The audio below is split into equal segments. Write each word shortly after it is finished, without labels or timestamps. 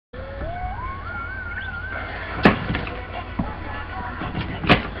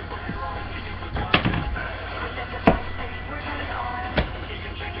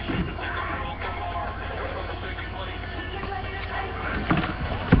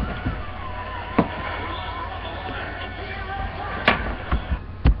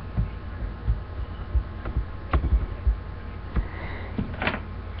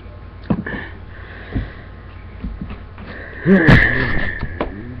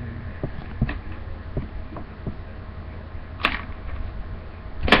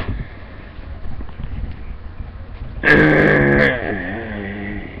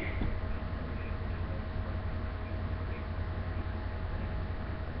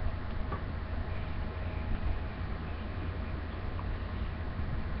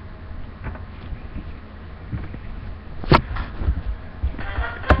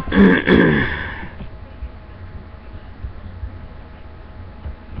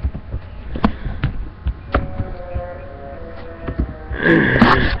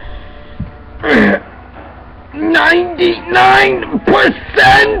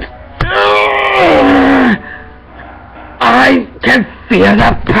I can feel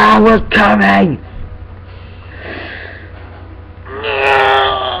the power coming.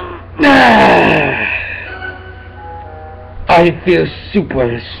 I feel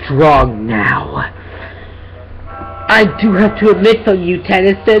super strong now. I do have to admit though, you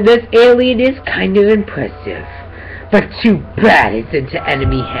Tennyson, this alien is kind of impressive. But too bad it's into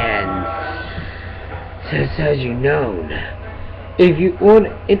enemy hands. Just as you know, in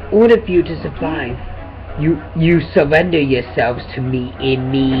order for you to survive, you surrender yourselves to me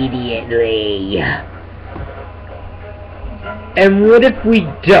immediately. And what if we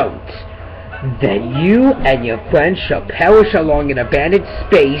don't? Then you and your friends shall perish along in abandoned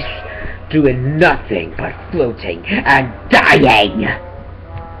space, doing nothing but floating and dying.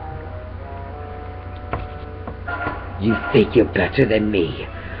 You think you're better than me?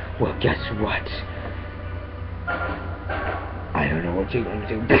 Well, guess what? I don't know what you're going to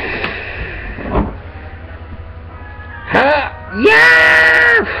do.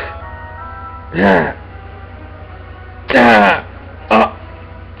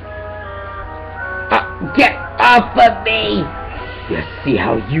 Get off of me! You see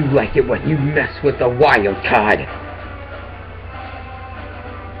how you like it when you mess with the wild card.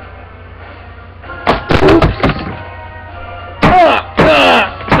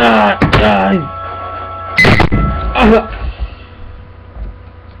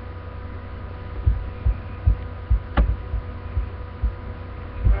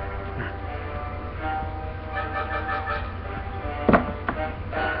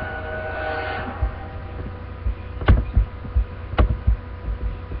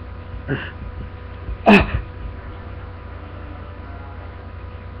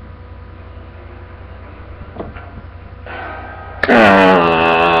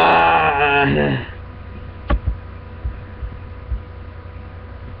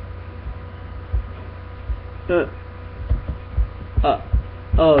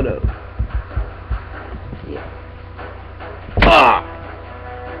 Oh no. Yeah.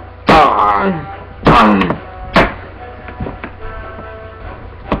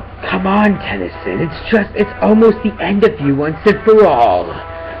 Come on, Tennyson. It's almost the end of you once and for all.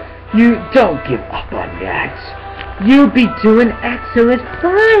 You don't give up on that. You'll be doing excellent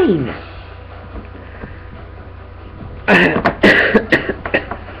fine.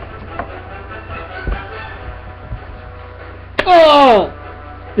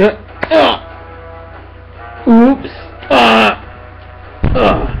 Oops.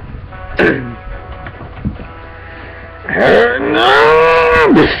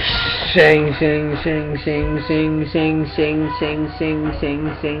 Sing, sing, sing, sing, sing, sing, sing, sing, sing,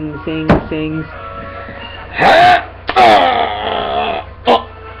 sing, sing, sing, sing.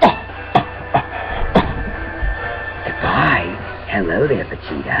 Goodbye. Hello there,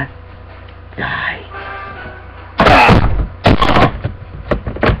 Vegeta. Die.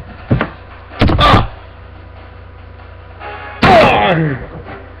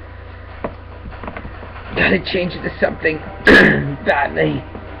 Gotta change it to something badly,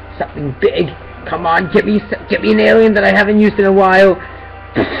 something big. Come on, get me an alien that I haven't used in a while.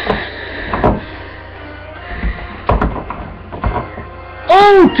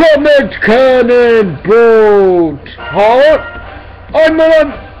 Ultimate Cannon Bolt! Huh?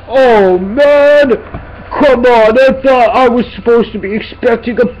 Oh man! Come on, I thought I was supposed to be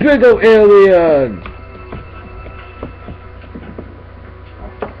expecting a bigger alien!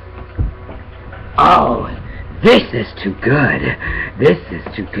 Oh, this is too good. This is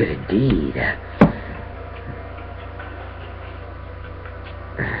too good indeed.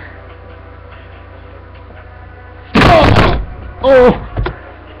 Oh!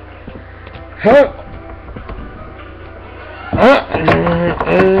 Huh?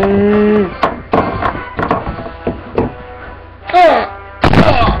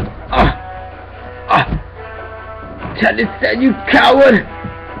 Tennyson, you coward!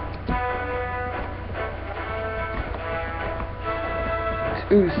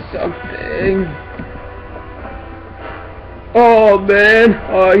 Do something. Oh man,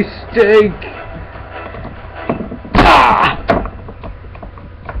 I stink. Ah!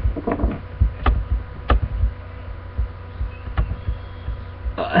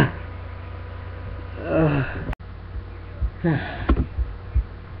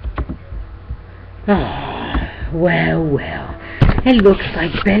 Well, well, it looks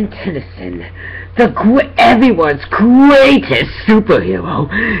like Ben Tennyson, everyone's greatest superhero,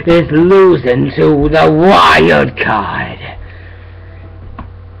 is losing to the wild card.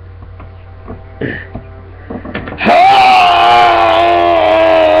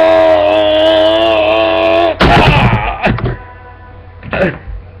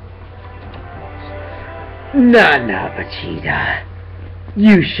 Nah, Vegeta.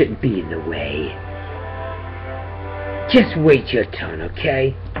 You shouldn't be in the way. Just wait your turn,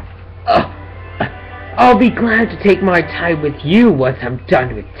 okay? I'll be glad to take my time with you once I'm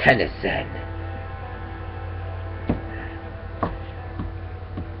done with Tennyson.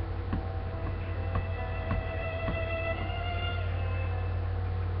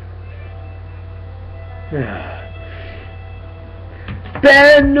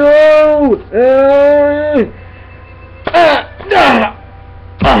 Ben, no!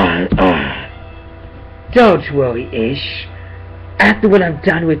 Don't worry, Ish. After when I'm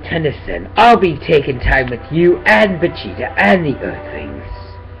done with Tennyson, I'll be taking time with you and Vegeta and the Earthlings.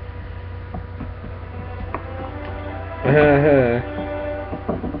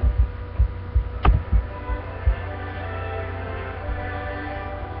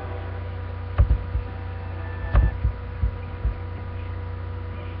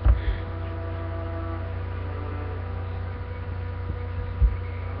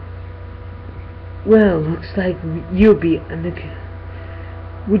 Well, looks like you'll be under...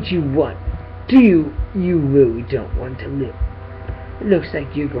 Would you want... You really don't want to live. It looks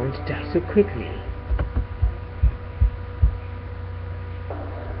like you're going to die so quickly.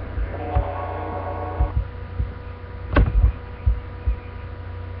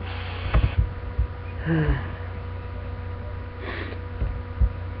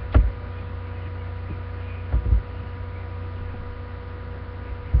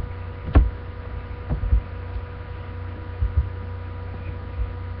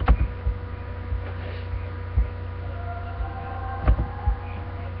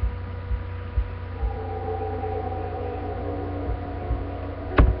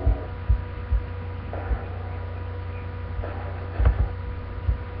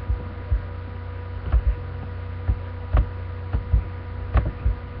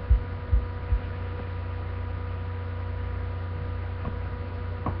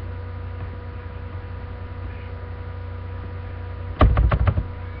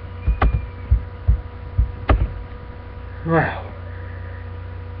 Well,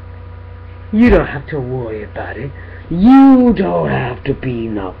 you don't have to worry about it. You don't have to be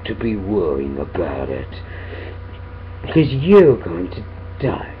enough to be worrying about it. Because you're going to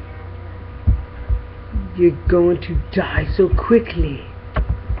die. You're going to die so quickly.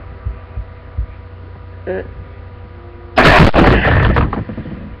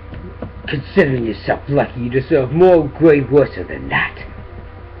 Considering yourself lucky, you deserve more great worse than that.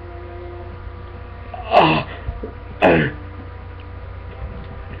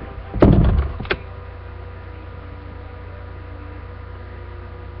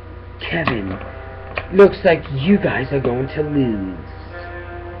 Kevin, looks like you guys are going to lose.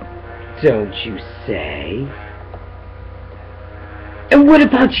 Don't you say? And what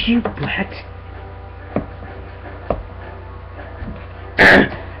about you, Brett?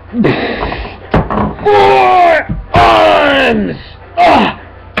 Four arms!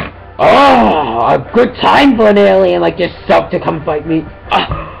 A good time for an alien like yourself to come fight me.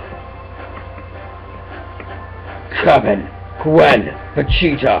 Kevin, Gwen,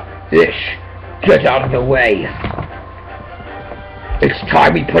 Vegeta, Ish, get out of the way. It's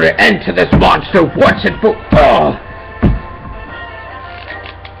time we put an end to this monster once and for all.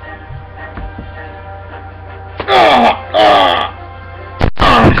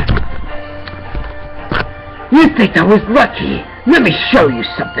 You think I was lucky? Let me show you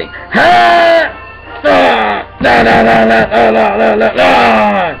something.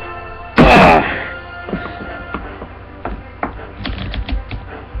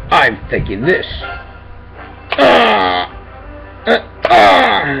 I'm thinking this.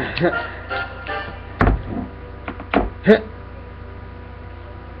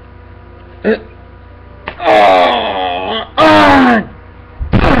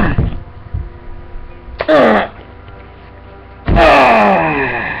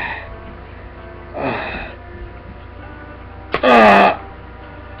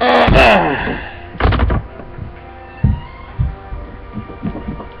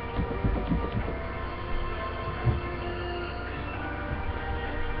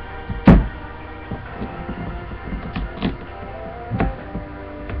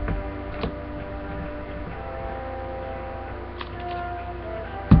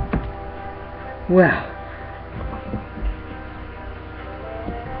 Well.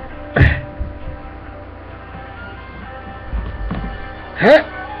 Huh?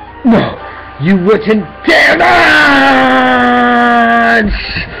 No, you wouldn't dare not!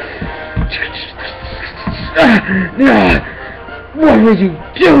 Why would you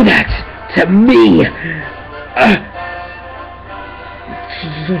do that to me?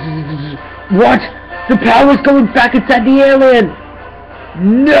 What? The power's going back inside the alien!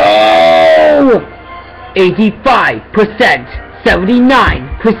 No! 85%,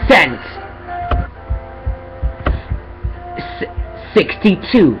 79%,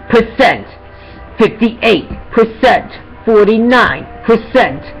 62%, 58%,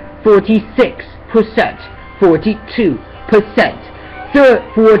 49%, 46%, 42%,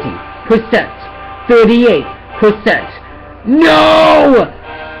 40%, 38%. No!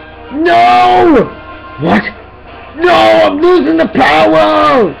 No! What? No, I'm losing the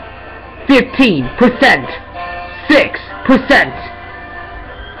power! 15%,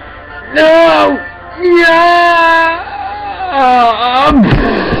 6%. No! Yeah!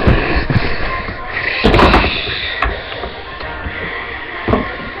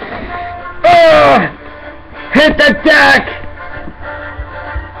 Hit the deck!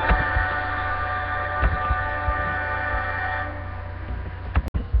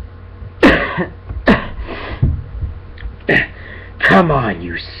 Come on,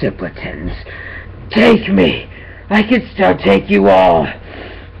 you simpletons. Take me. I can still take you all.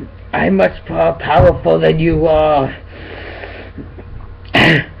 I'm much more powerful than you are.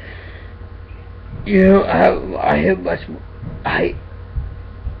 I am much more... I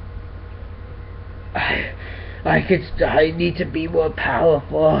need to be more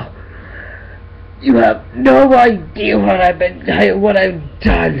powerful. You have no idea what I've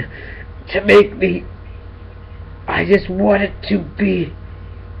done to make me... I just wanted to be...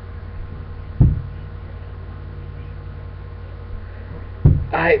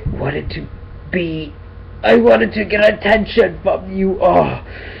 I wanted to get attention from you all.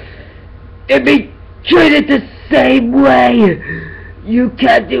 And be treated the same way. You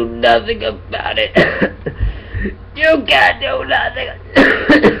can't do nothing about it. You can't do nothing.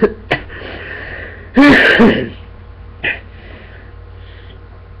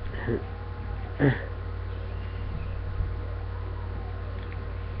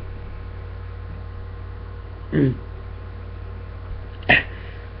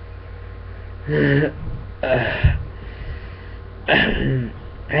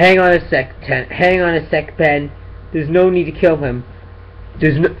 Hang on a sec, Ben. There's no need to kill him.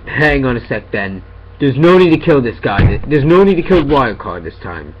 Hang on a sec, Ben. There's no need to kill this guy. There's no need to kill Wildcard this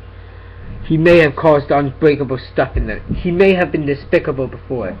time. He may have caused unbreakable stuff in there. He may have been despicable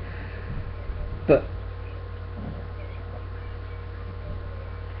before. But...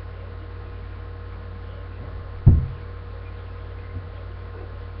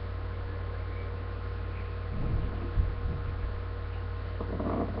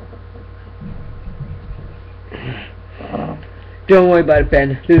 Don't worry about it,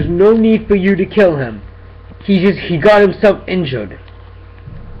 Ben. There's no need for you to kill him. He got himself injured.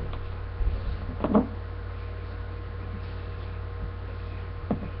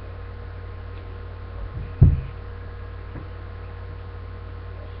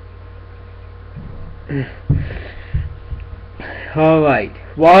 Alright.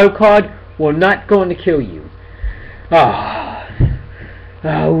 Wildcard, we're not going to kill you. Oh,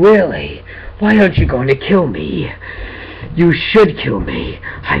 really? Why aren't you going to kill me? You should kill me.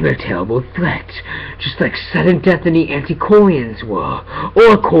 I'm a terrible threat, just like sudden death in the Antiquarians were,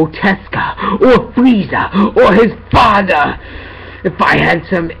 or Cortesca, or Frieza, or his father. If I had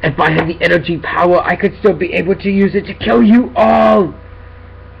the energy power, I could still be able to use it to kill you all.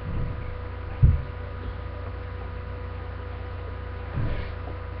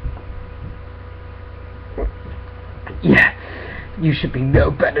 Yeah, you should be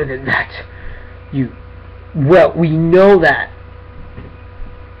no better than that. Well, we know that.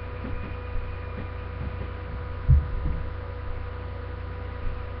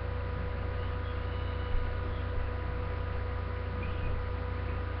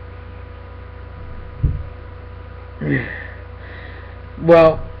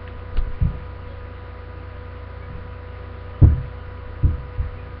 Well,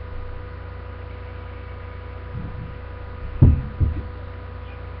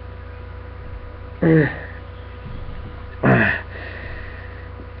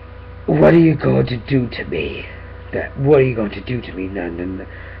 what are you going to do to me? What are you going to do to me? No.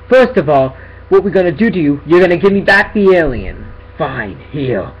 First of all, what we're going to do to you, you're going to give me back the alien. Fine,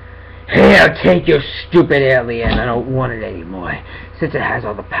 here. Here, take your stupid alien. I don't want it anymore, since it has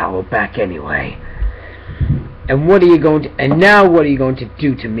all the power back anyway. And what are you going to... And now what are you going to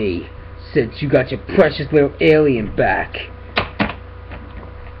do to me, since you got your precious little alien back?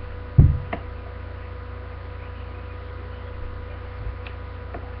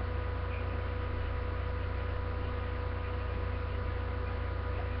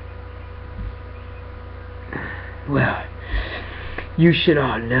 Well, you should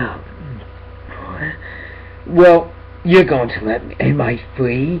all know. Well, you're going to let me. Am I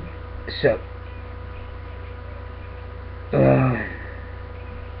free? So,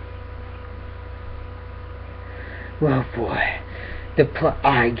 well, boy,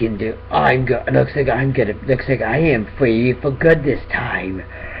 I can do. Looks like I am free for good this time.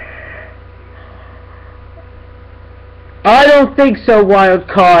 I don't think so, wild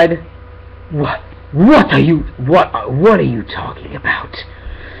card. What are you talking about?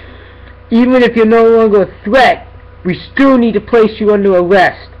 Even if you're no longer a threat, we still need to place you under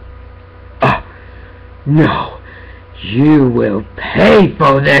arrest. No. You will pay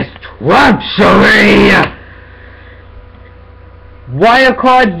for this treachery!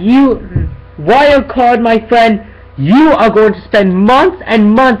 Wildcard, my friend, you are going to spend months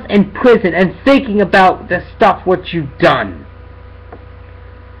and months in prison and thinking about the stuff what you've done.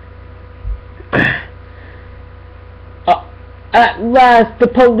 At last, the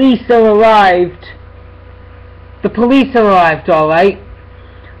police are arrived. The police are arrived, alright.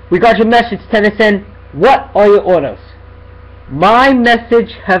 We got your message, Tennyson. What are your orders? My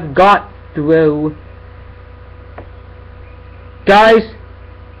message have got through. Guys,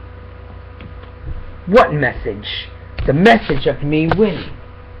 what message? The message of me winning.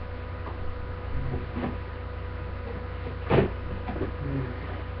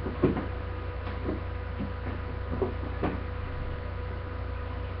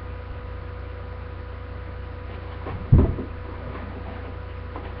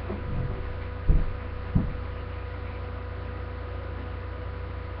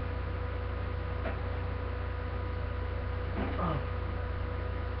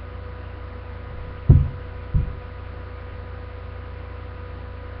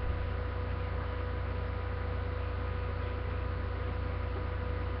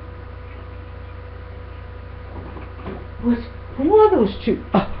 Who are those two?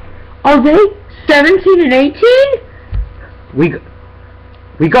 Are they 17 and 18?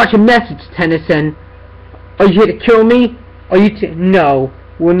 We got your message, Tennyson. Are you here to kill me? No,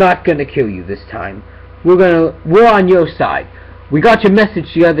 we're not gonna kill you this time. We're on your side. We got your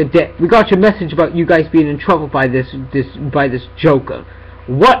message the other day. We got your message about you guys being in trouble by this Joker.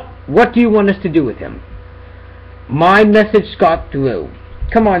 What do you want us to do with him? My message got through.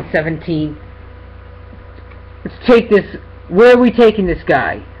 Come on, 17. Let's take this. Where are we taking this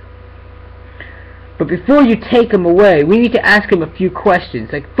guy? But before you take him away, we need to ask him a few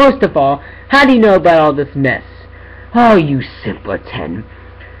questions. Like, first of all, how do you know about all this mess? Oh, you simpleton.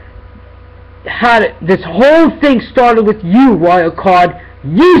 This whole thing started with you, Wildcard.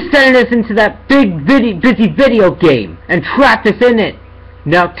 You sent us into that big busy video game and trapped us in it.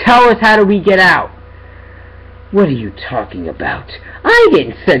 Now tell us, how do we get out? What are you talking about? I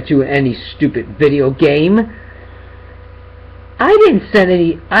didn't send you any stupid video game. I didn't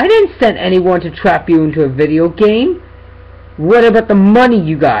send anyone to trap you into a video game. What about the money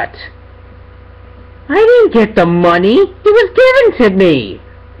you got? I didn't get the money. It was given to me.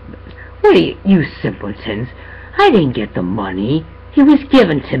 What are you simpletons? I didn't get the money. It was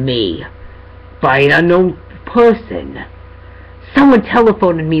given to me by an unknown person. Someone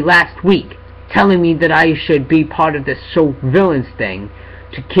telephoned me last week telling me that I should be part of this show villains thing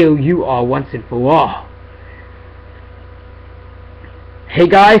to kill you all once and for all. Hey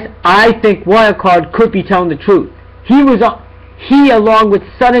guys, I think Wildcard could be telling the truth. He, along with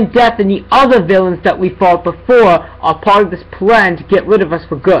Sudden Death and the other villains that we fought before, are part of this plan to get rid of us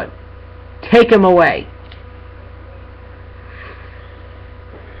for good. Take him away.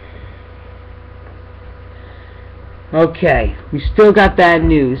 Okay, we still got bad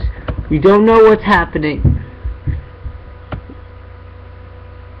news. We don't know what's happening.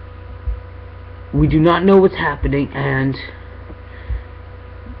 We do not know what's happening, and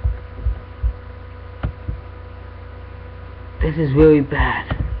this is really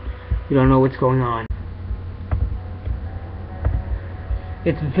bad. We don't know what's going on.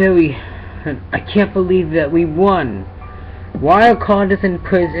 I can't believe that we won. Wildcard is in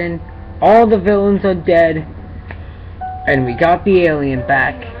prison. All the villains are dead. And we got the alien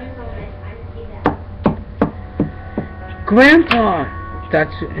back. Grandpa!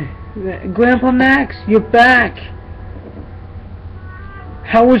 Grandpa Max, you're back!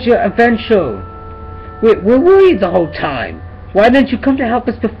 How was your adventure? Where were you the whole time? Why didn't you come to help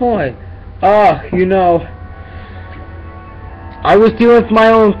us before? Ah, you know, I was dealing with my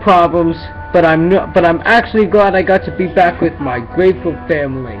own problems, but I'm actually glad I got to be back with my grateful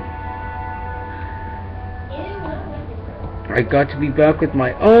family. I got to be back with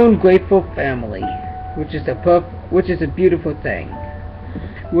my own grateful family, which is a beautiful thing.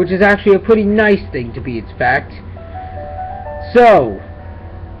 Which is actually a pretty nice thing, to be in fact. So,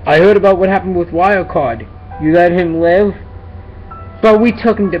 I heard about what happened with Wildcard. You let him live? But we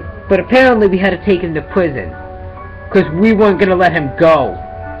took him to... But apparently we had to take him to prison. Because we weren't going to let him go.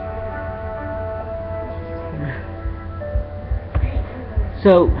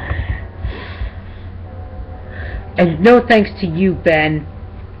 So... And no thanks to you, Ben.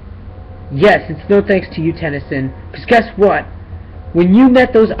 Yes, it's no thanks to you, Tennyson. Because guess what? When you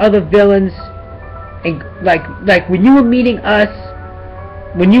met those other villains... And like when you were meeting us...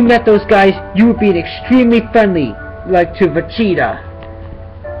 When you met those guys, you were being extremely friendly, like to Vegeta.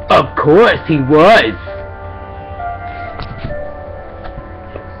 Of course he was.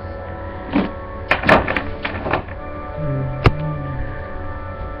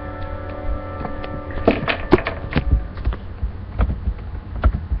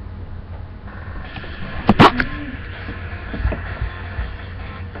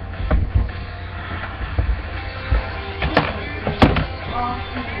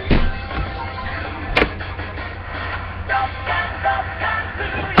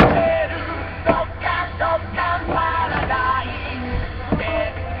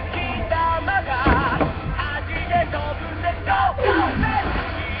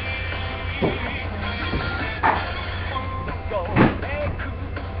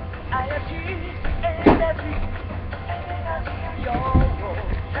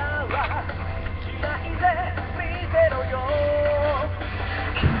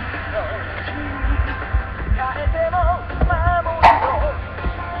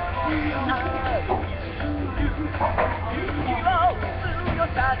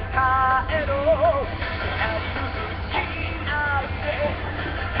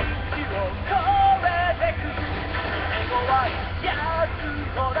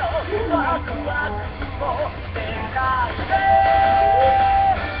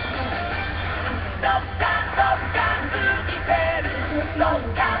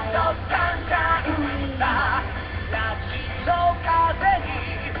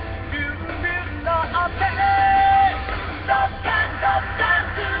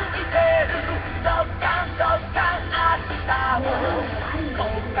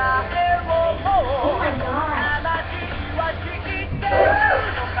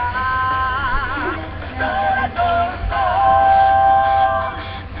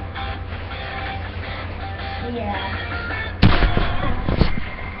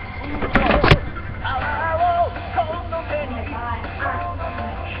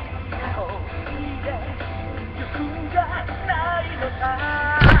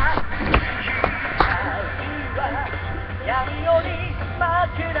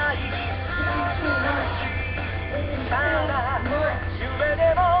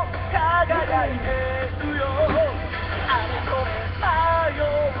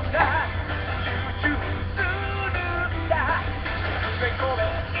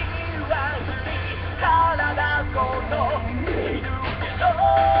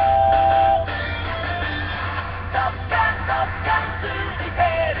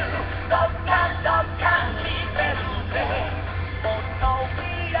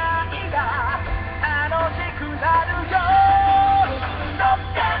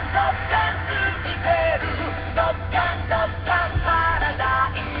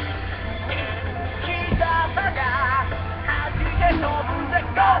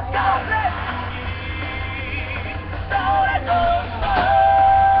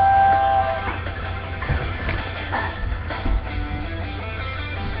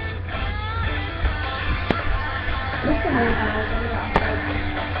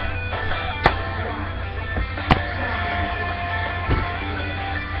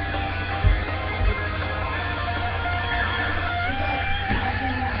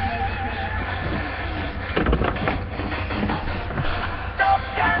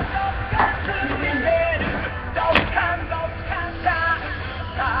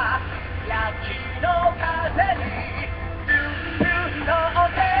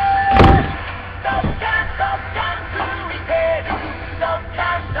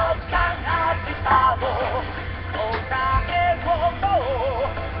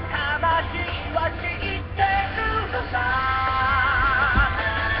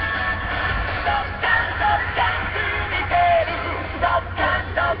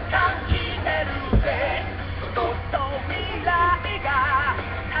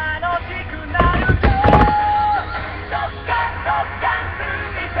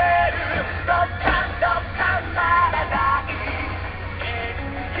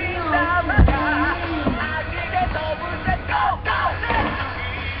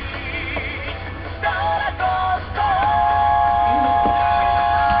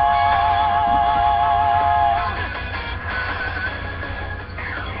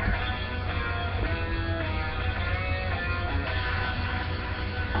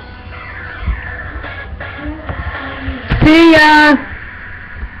 See ya!